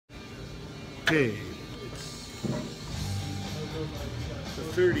Okay, it's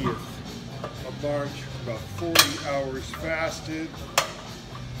the 30th of March, about 40 hours fasted.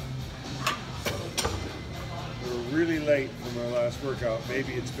 We're really late from our last workout.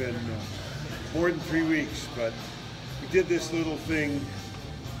 Maybe it's been more than 3 weeks, but we did this little thing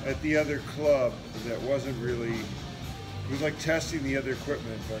at the other club that wasn't really, it was like testing the other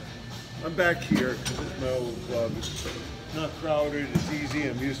equipment, but I'm back here because it's my old club. It's not crowded, it's easy,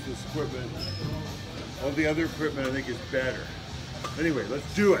 I'm used to this equipment. All the other equipment I think is better. Anyway,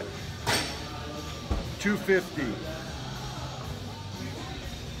 let's do it. 250.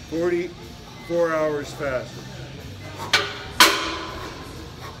 44 hours fasted.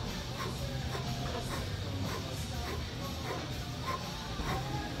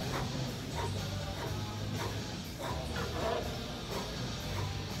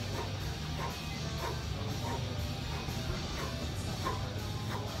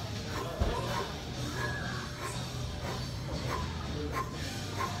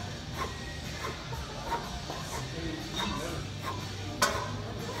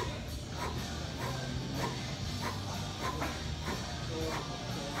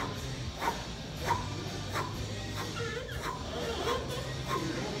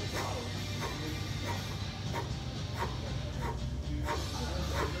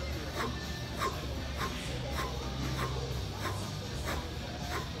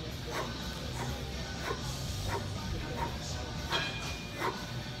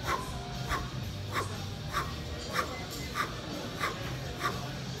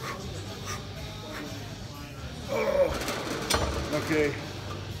 Okay,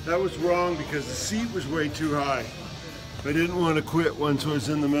 that was wrong because the seat was way too high. I didn't want to quit once I was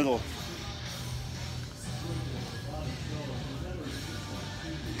in the middle.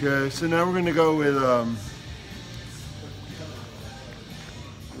 Okay, so now we're going to go with,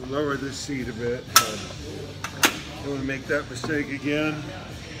 lower this seat a bit. Don't want to make that mistake again.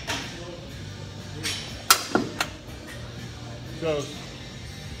 So,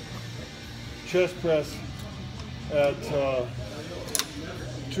 chest press at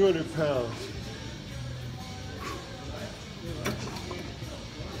 200 pounds.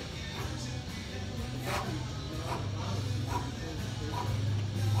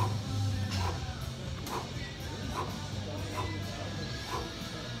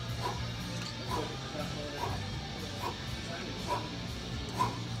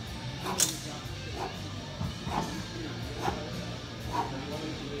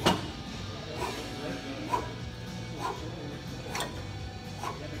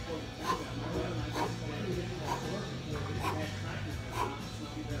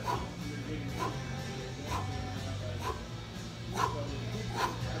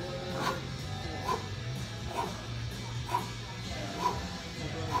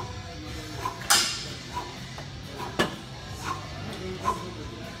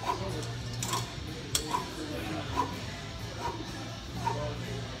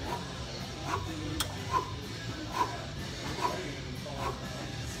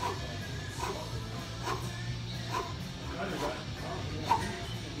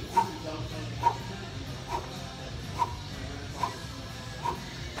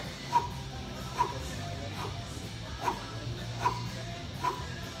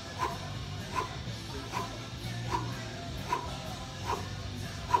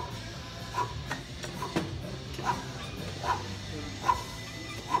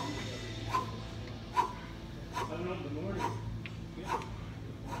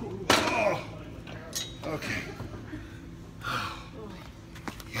 Okay.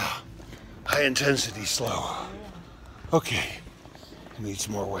 Yeah. High intensity, slow. Okay. I need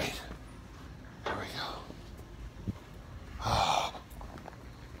some more weight. There we go. Oh.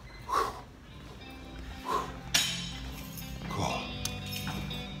 Cool.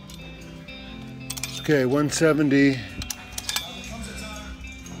 Okay, 170.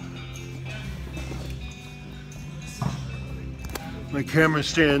 My camera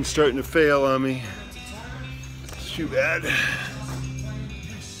stand's starting to fail on me. It's too bad.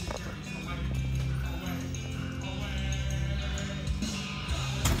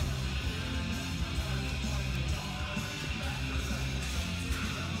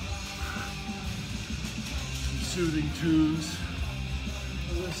 Some soothing tunes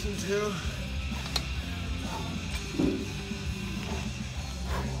to listen to.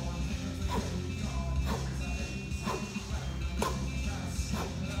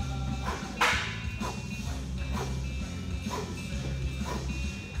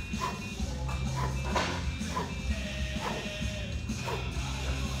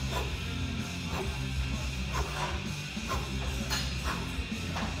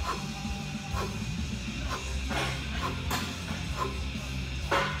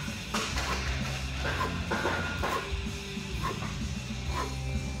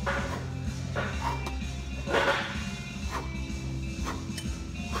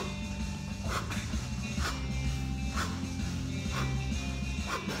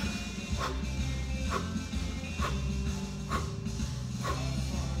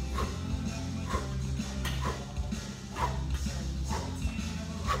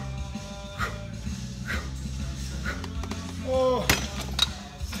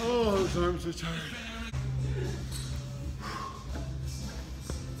 Those arms are tired.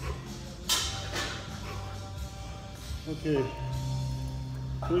 Okay,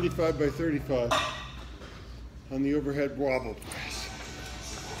 35 by 35 on the overhead wobble press.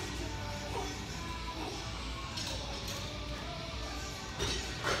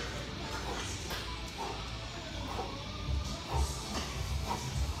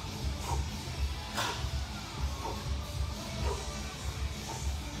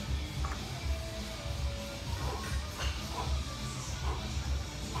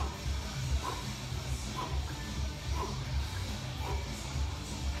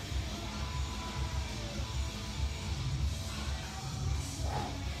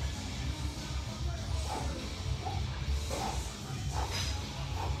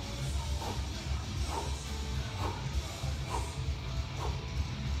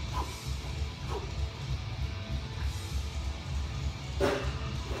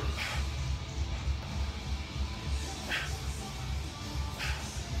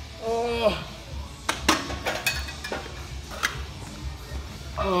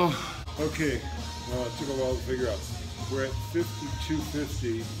 Okay, well, it took a while to figure out. We're at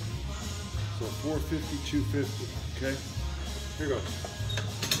 5250, so 450, 250, okay? Here goes.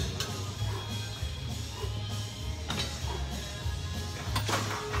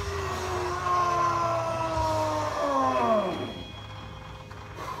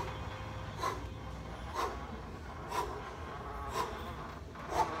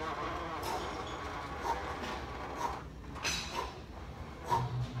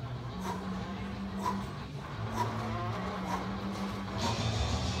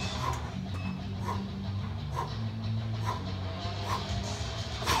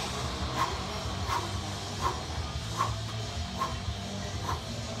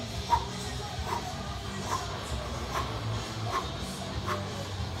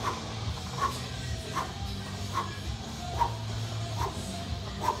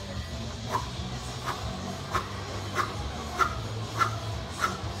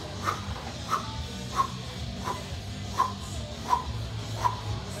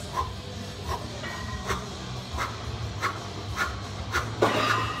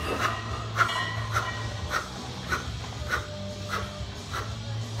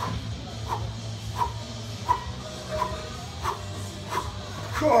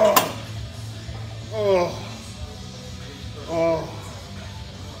 Oh, oh, oh,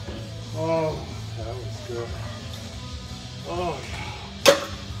 oh, that was good. Oh,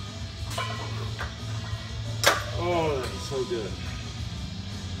 oh, that was so good.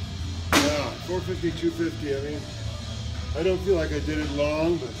 Yeah, 450, 250. I mean, I don't feel like I did it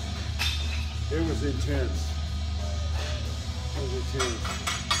long, but it was intense. It was intense.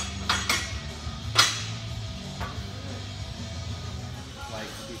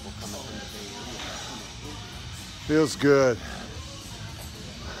 Feels good.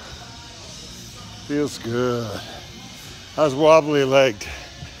 Feels good. I was wobbly legged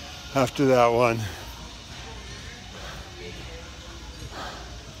after that one.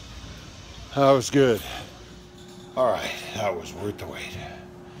 That was good. All right, that was worth the wait.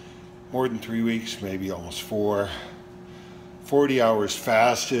 More than 3 weeks, maybe almost 4. 40 hours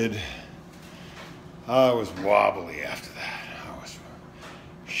fasted. I was wobbly after that. I was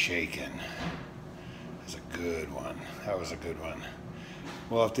shaking. Good one. That was a good one.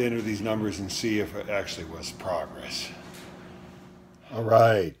 We'll have to enter these numbers and see if it actually was progress. All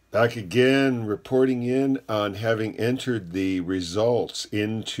right, back again, reporting in on having entered the results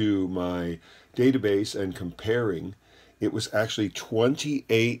into my database and comparing. It was actually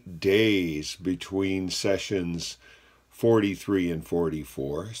 28 days between sessions 43 and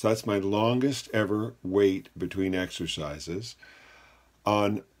 44. So that's my longest ever wait between exercises.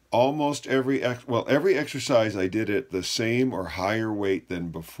 On almost every exercise I did at the same or higher weight than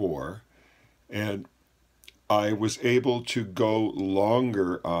before, and I was able to go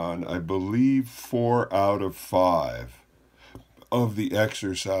longer on, I believe, 4 out of 5 of the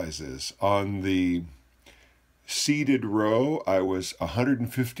exercises. On the seated row, I was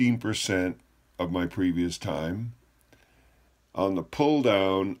 115% of my previous time. On the pull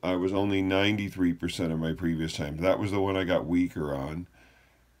down, I was only 93% of my previous time. That was the one I got weaker on.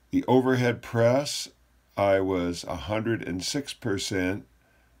 The overhead press, I was 106%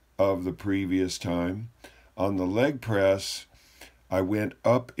 of the previous time. On the leg press, I went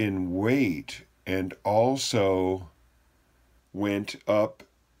up in weight and also went up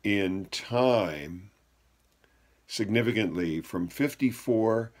in time significantly from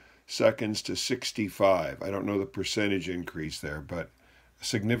 54 seconds to 65. I don't know the percentage increase there, but a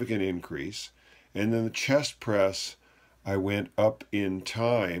significant increase. And then the chest press, I went up in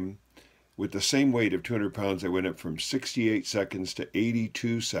time with the same weight of 200 pounds, I went up from 68 seconds to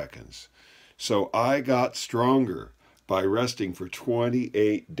 82 seconds. So I got stronger by resting for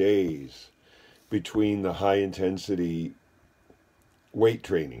 28 days between the high intensity weight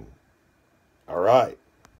training. All right.